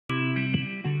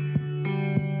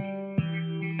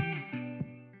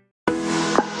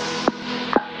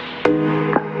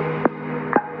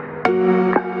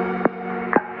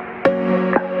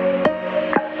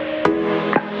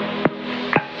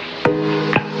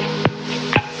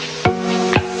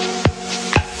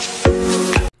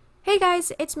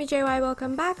guys, it's me JY,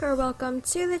 welcome back or welcome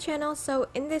to the channel. So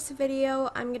in this video,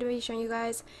 I'm going to be showing you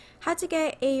guys how to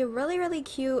get a really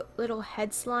cute little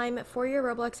head slime for your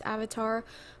Roblox avatar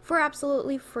for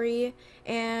absolutely free.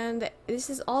 And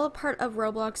this is all a part of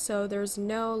Roblox, so there's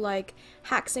no like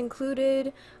hacks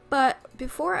included. But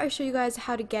before I show you guys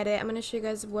how to get it, I'm going to show you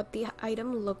guys what the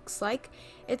item looks like.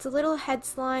 It's a little head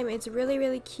slime, it's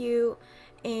really cute,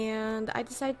 and I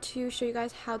decided to show you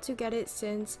guys how to get it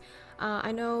since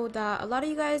I know that a lot of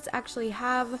you guys actually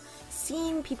have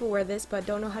seen people wear this but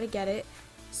don't know how to get it.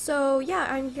 So yeah,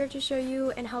 I'm here to show you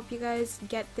and help you guys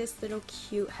get this little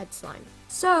cute head slime.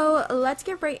 So let's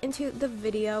get right into the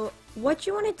video. What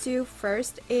you want to do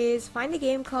first is find a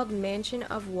game called Mansion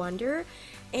of Wonder,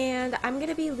 and I'm going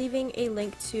to be leaving a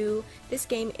link to this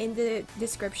game in the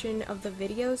description of the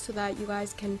video so that you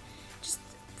guys can just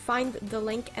find the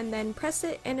link and then press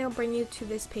it and it'll bring you to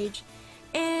this page.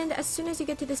 And as soon as you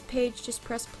get to this page, just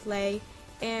press play,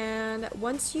 and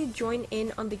once you join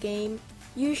in on the game,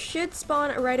 you should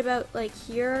spawn right about like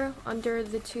here under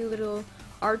the two little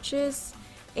arches,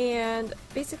 and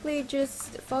basically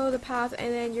just follow the path,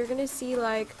 and then you're gonna see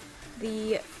like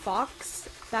the fox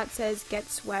that says get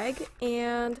swag,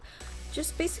 and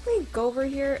just basically go over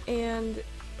here and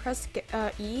press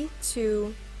E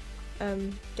to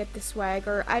get the swag,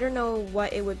 or I don't know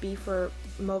what it would be for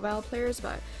mobile players,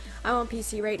 but I'm on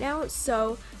PC right now.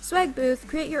 So swag booth,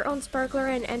 create your own sparkler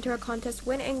and enter a contest,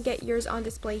 win and get yours on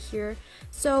display here.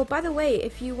 So by the way,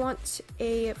 if you want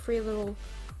a free little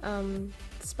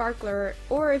sparkler,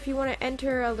 or if you want to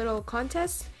enter a little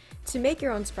contest to make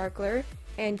your own sparkler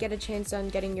and get a chance on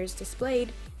getting yours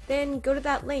displayed, then go to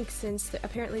that link since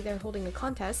apparently they're holding a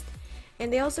contest,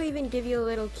 and they also even give you a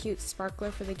little cute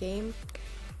sparkler for the game.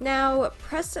 Now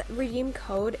press redeem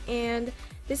code, and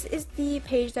this is the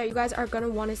page that you guys are going to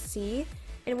want to see.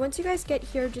 And once you guys get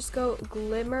here, just go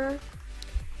Glimmer,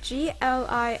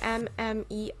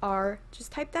 Glimmer,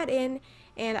 just type that in,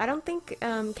 and I don't think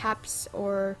caps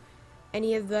or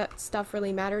any of that stuff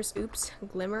really matters. Oops,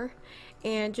 Glimmer,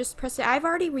 and just press it. I've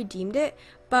already redeemed it,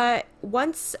 but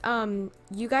once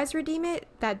you guys redeem it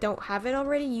that don't have it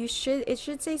already, it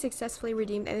should say successfully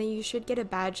redeemed, and then you should get a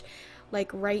badge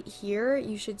like right here.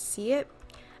 You should see it.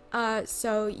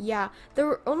 So yeah,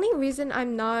 the only reason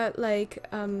I'm not like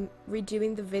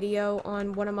redoing the video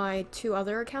on one of my two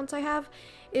other accounts I have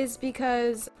is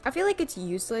because I feel like it's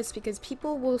useless, because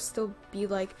people will still be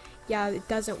like, yeah, it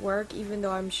doesn't work even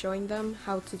though I'm showing them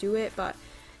how to do it. But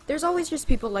there's always just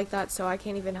people like that, so I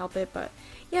can't even help it. But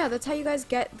yeah, that's how you guys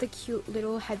get the cute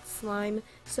little head slime.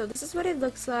 So this is what it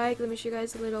looks like. Let me show you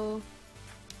guys a little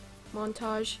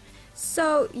montage.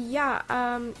 So yeah,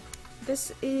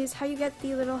 this is how you get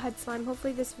the little head slime.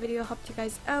 Hopefully this video helped you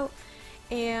guys out,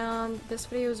 and this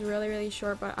video is really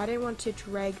short, but I didn't want to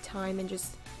drag time and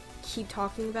just keep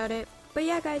talking about it. But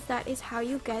yeah guys, that is how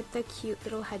you get the cute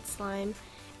little head slime,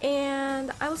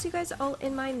 and I will see you guys all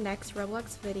in my next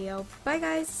Roblox video. Bye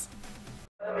guys!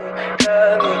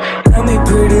 Tell me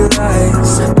pretty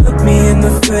lies, look me in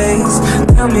the face,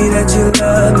 tell me that you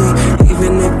love me,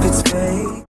 even if it's fake.